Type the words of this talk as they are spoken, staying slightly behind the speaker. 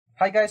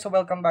Hi guys, so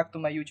welcome back to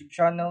my YouTube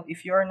channel.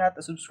 If you are not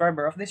a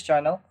subscriber of this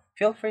channel,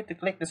 feel free to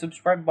click the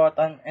subscribe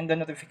button and the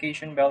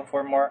notification bell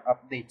for more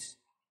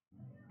updates.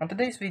 On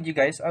today's video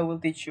guys, I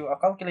will teach you a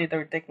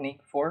calculator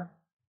technique for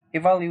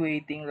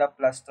evaluating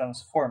Laplace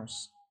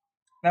transforms.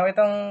 Now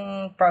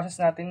itong process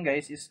natin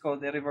guys is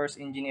called the reverse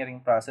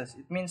engineering process.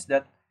 It means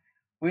that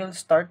we'll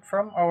start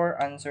from our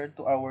answer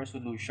to our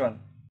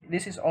solution.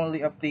 This is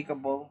only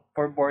applicable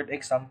for board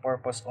exam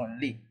purpose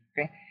only.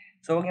 Okay?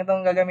 So huwag nyo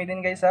itong gagamitin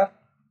guys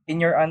in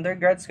your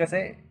undergrads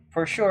kasi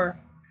for sure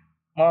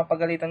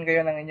mapapagalitan kayo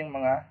ng inyong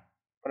mga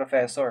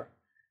professor.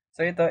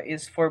 So ito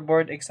is for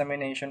board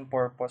examination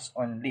purpose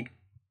only.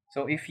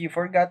 So if you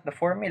forgot the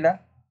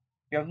formula,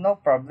 you have no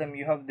problem.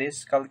 You have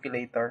this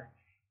calculator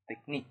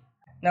technique.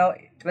 Now,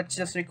 let's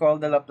just recall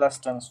the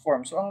Laplace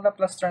transform. So ang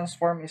Laplace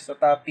transform is a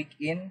topic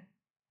in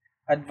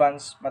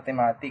advanced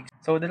mathematics.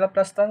 So the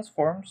Laplace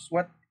transforms,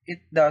 what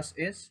it does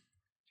is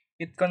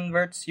it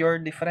converts your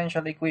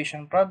differential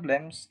equation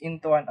problems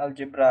into an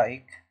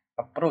algebraic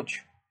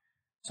approach.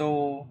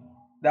 So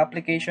the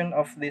application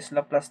of these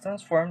Laplace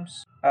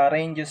transforms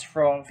ranges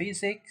from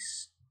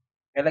physics,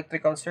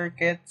 electrical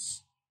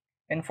circuits,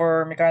 and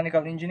for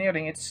mechanical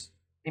engineering, it's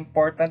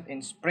important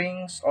in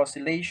springs,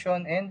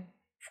 oscillation, and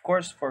of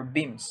course for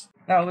beams.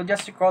 Now we'll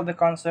just recall the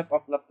concept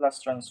of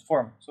Laplace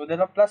transform. So the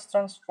Laplace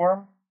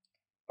transform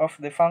of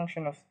the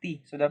function of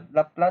t. So the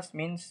Laplace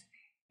means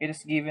it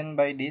is given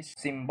by this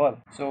symbol.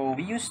 So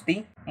we use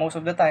t most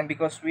of the time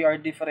because we are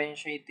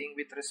differentiating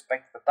with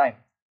respect to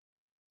time.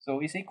 So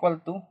is equal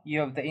to,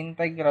 you have the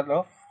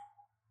integral of,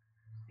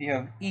 you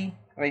have e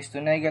raised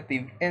to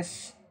negative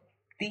s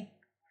t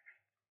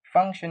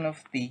function of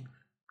t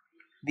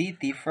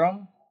dt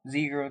from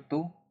 0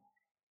 to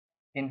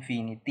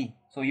infinity.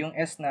 So yung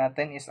s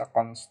natin is a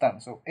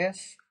constant. So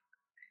s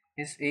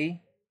is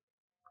a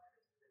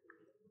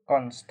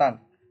constant.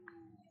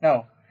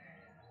 Now,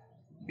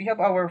 we have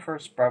our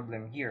first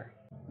problem here.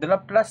 The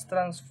Laplace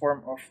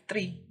transform of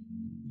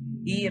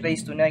 3e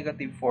raised to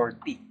negative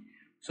 4t.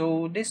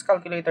 So this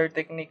calculator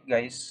technique,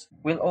 guys,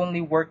 will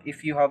only work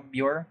if you have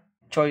your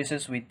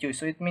choices with you.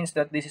 So it means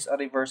that this is a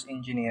reverse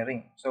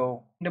engineering.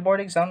 So in the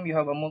board exam, you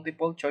have a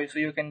multiple choice, so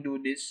you can do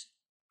this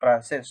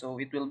process. So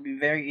it will be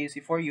very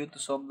easy for you to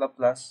solve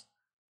Laplace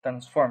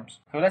transforms.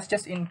 So let's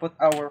just input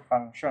our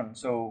function.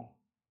 So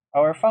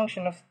our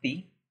function of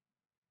t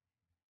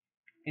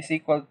is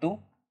equal to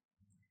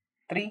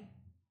 3e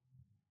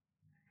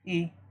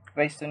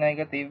raised to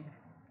negative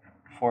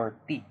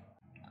 4t.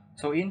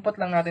 So input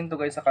lang natin to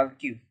guys sa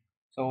calcu.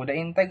 So the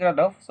integral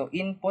of, so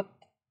input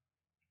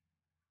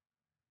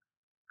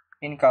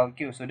in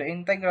calcu. So the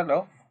integral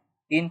of,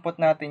 input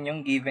natin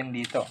yung given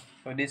dito.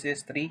 So this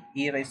is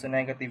 3e raised to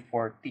negative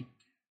 4t.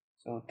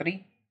 So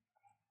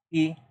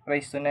 3e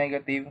raised to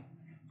negative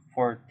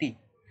 4t.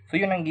 So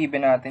yun ang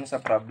given natin sa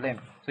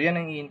problem. So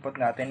yan ang i-input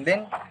natin.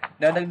 Then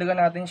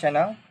dadagdagan natin siya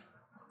ng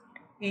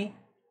e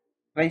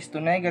raised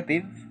to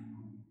negative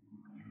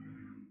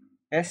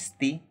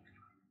st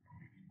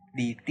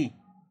dt.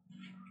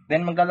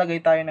 Then maglalagay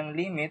tayo ng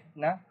limit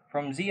na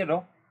from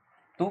 0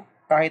 to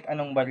kahit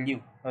anong value.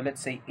 So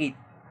let's say 8.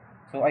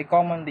 So I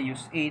commonly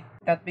use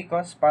 8, not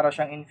because para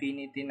siyang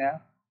infinity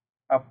na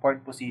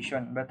upward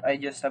position, but I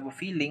just have a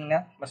feeling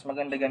na mas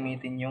maganda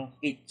gamitin yung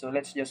 8. So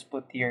let's just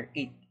put here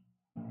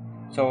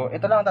 8. So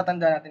ito lang ang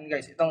tatandaan natin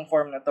guys, itong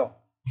form na to.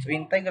 So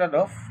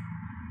integral of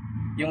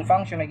yung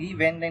function na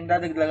given, then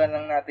dadagdagan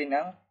lang natin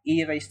ng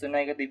e raised to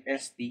negative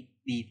st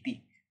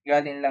dt.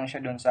 Galing lang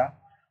siya dun sa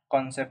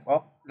concept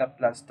of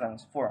Laplace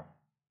transform.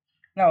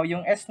 Now,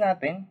 yung s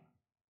natin,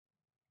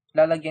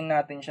 lalagyan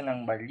natin siya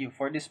ng value.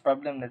 For this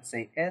problem, let's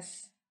say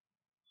s,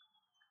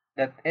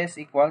 that s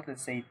equals,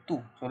 let's say 2.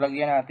 So,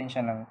 lagyan natin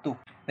siya ng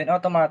 2. Then,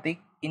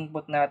 automatic,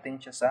 input natin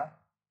siya sa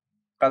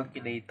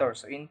calculator.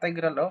 So,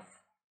 integral of,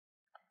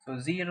 so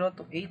 0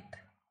 to 8,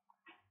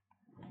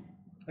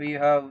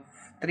 we have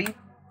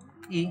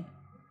 3e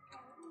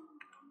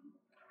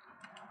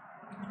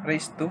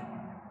raised to,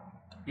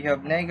 you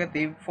have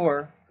negative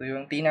 4. So,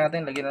 yung t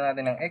natin, lagyan na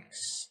natin ng x.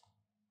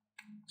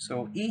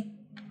 So,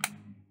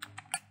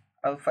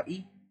 alpha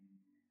e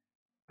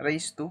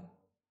raised to,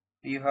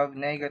 you have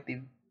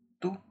negative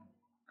 2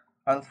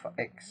 alpha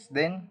x.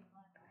 Then,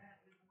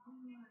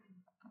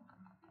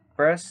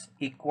 press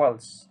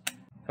equals.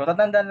 So,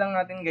 tatandaan lang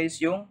natin guys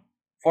yung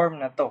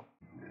form na to.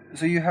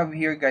 So, you have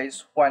here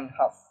guys 1/2.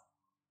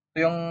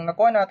 So, yung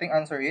nakuha nating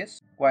answer is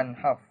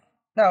 1/2.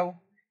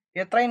 Now,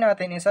 i-try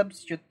natin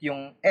i-substitute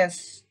yung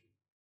s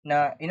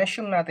na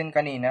in-assume natin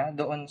kanina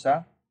doon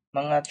sa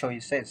mga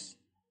choices.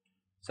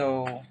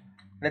 So,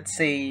 let's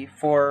say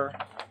for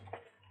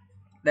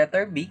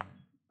letter B,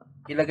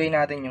 ilagay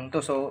natin yung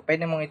 2. So,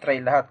 pwede mong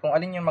i-try lahat. Kung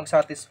alin yung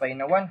mag-satisfy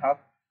na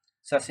 1/2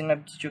 sa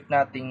sinubstitute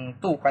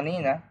nating 2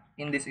 kanina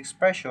in this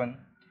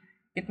expression,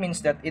 it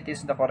means that it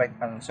is the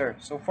correct answer.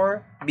 So,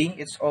 for B,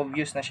 it's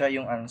obvious na siya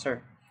yung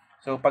answer.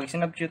 So, pag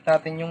sinubstitute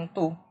natin yung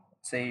 2,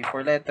 say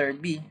for letter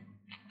B,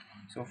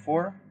 so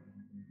for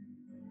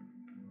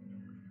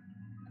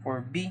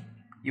B,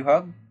 you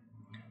have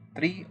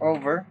 3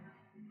 over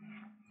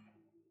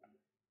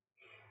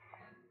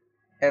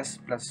s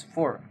plus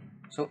 4.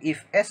 So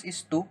if s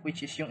is 2,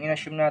 which is yung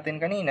inassume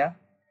natin kanina,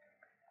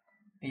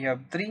 you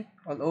have 3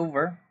 all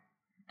over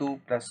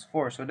 2 plus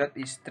 4. So that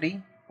is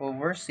 3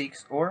 over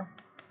 6, or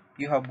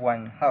you have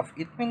 1/2.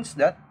 It means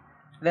that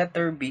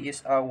letter B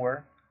is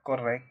our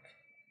correct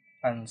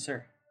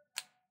answer.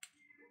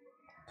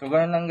 So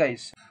ganun lang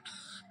guys.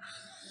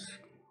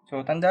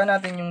 So tandaan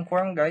natin yung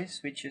form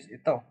guys, which is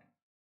ito.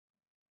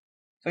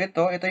 So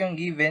ito yung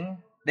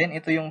given, then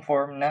ito yung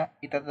form na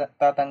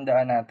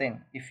itatandaan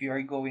natin if you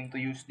are going to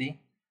use the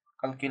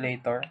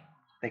calculator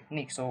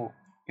technique. So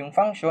yung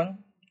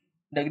function,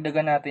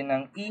 dagdagan natin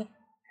ng e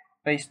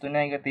raised to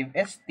negative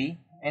st,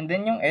 and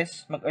then yung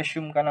s,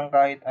 mag-assume ka ng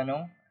kahit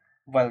anong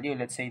value,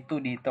 let's say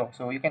 2 dito.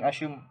 So you can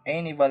assume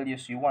any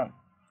values you want.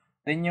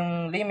 Then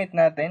yung limit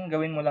natin,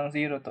 gawin mo lang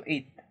 0 to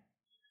 8.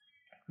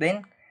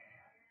 Then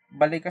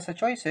balik ka sa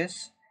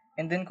choices,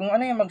 and then kung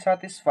ano yung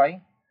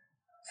mag-satisfy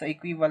sa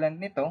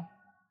equivalent nito,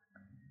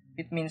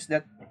 it means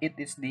that it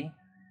is the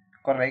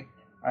correct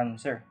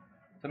answer.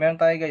 So meron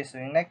tayo guys,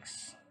 so yung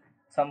next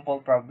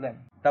sample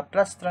problem.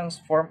 Laplace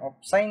transform of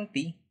sin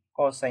t,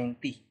 cosine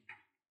t.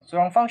 So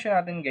ang function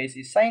natin guys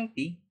is sin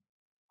t,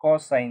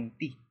 cosine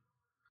t.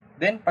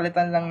 Then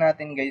palitan lang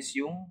natin guys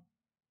yung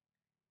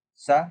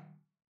sa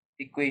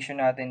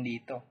equation natin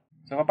dito.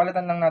 So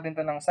papalitan lang natin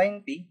to ng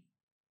sin t,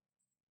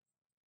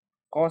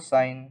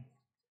 cosine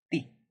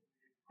t.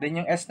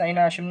 Then yung s na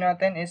ina-assume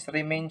natin is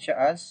remain siya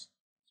as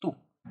 2.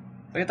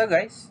 So ito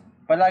guys,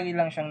 palagi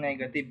lang siyang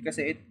negative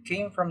kasi it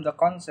came from the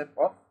concept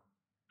of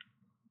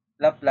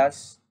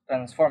Laplace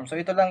transform. So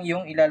ito lang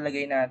yung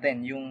ilalagay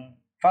natin, yung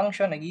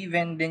function na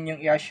given, then yung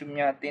i-assume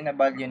natin na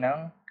value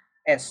ng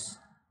s.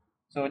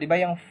 So di ba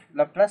yung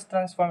Laplace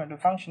transform of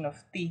the function of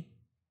t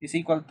is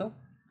equal to,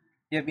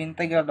 you have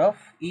integral of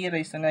e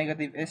raised to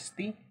negative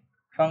st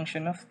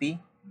function of t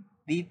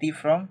dt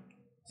from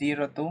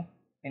 0 to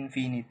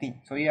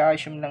infinity. So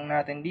i-assume lang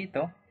natin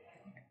dito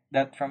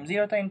that from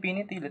 0 to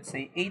infinity, let's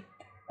say 8,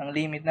 ang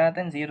limit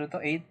natin 0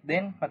 to 8,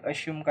 then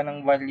mag-assume ka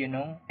ng value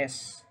ng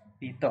s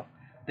dito.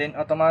 Then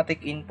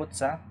automatic input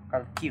sa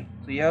calcu.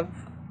 So you have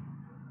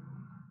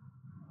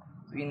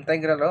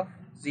integral of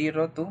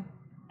 0 to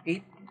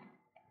 8,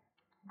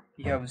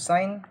 you have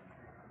sin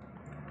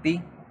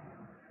t,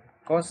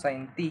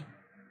 cosine t,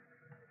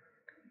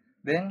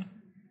 then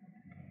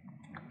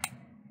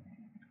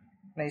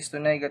raised to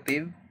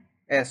negative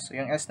s. So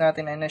yung s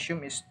natin na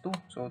assume is 2.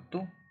 So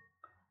 2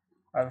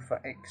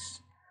 alpha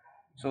x.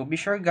 So be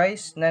sure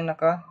guys na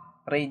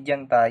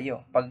naka-radian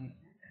tayo pag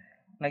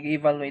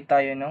nag-evaluate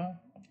tayo ng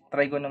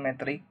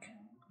trigonometric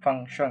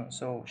function.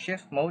 So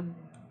shift mode.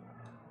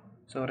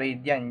 So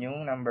radian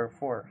yung number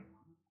 4.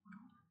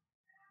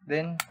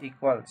 Then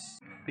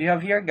equals. We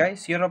have here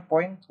guys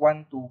 0.125.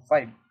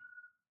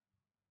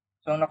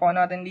 So ang nakuha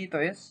natin dito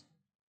is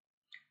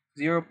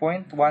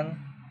 0.1.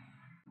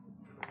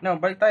 Now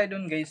balik tayo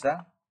dun guys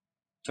sa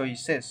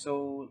choices.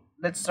 So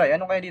let's try.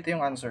 Ano kaya dito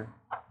yung answer?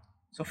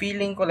 So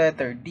feeling ko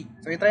letter D.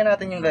 So i-try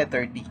natin yung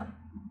letter D.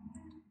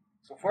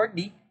 So for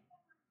D,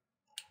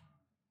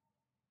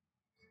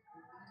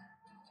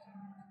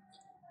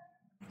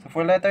 so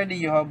for letter D,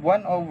 you have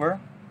 1 over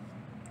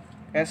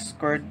s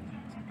squared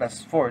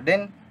plus 4.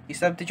 Then,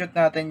 i-substitute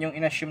natin yung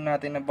in-assume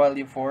natin na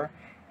value for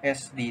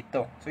s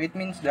dito. So, it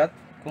means that,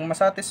 kung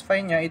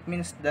masatisfy niya, it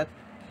means that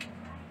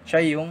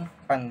siya yung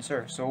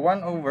answer. So,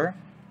 1 over,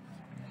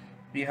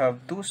 we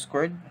have 2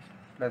 squared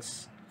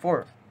plus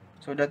 4.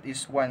 So, that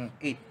is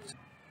 1/8.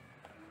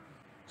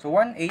 So,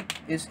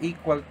 1/8 is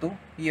equal to,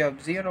 you have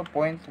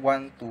 0.125.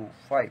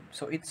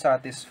 So, it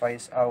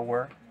satisfies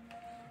our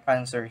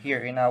answer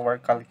here in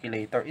our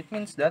calculator. It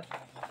means that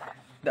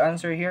the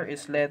answer here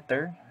is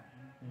letter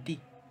D.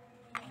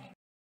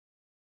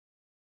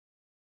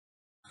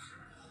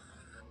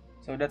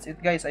 So that's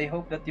it guys. I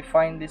hope that you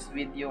find this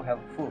video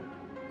helpful.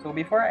 So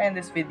before I end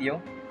this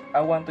video,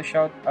 I want to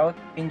shout out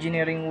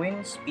Engineering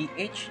Wins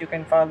PH. You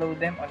can follow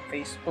them on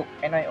Facebook,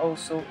 and I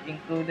also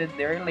included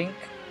their link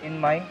in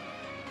my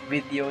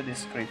video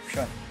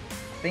description.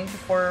 Thank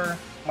you for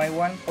my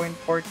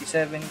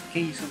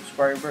 1.47k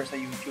subscribers sa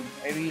YouTube.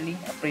 I really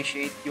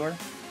appreciate your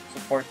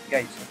support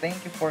guys. So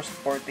thank you for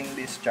supporting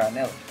this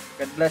channel.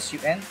 God bless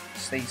you and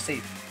stay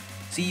safe.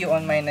 See you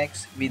on my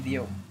next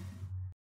video.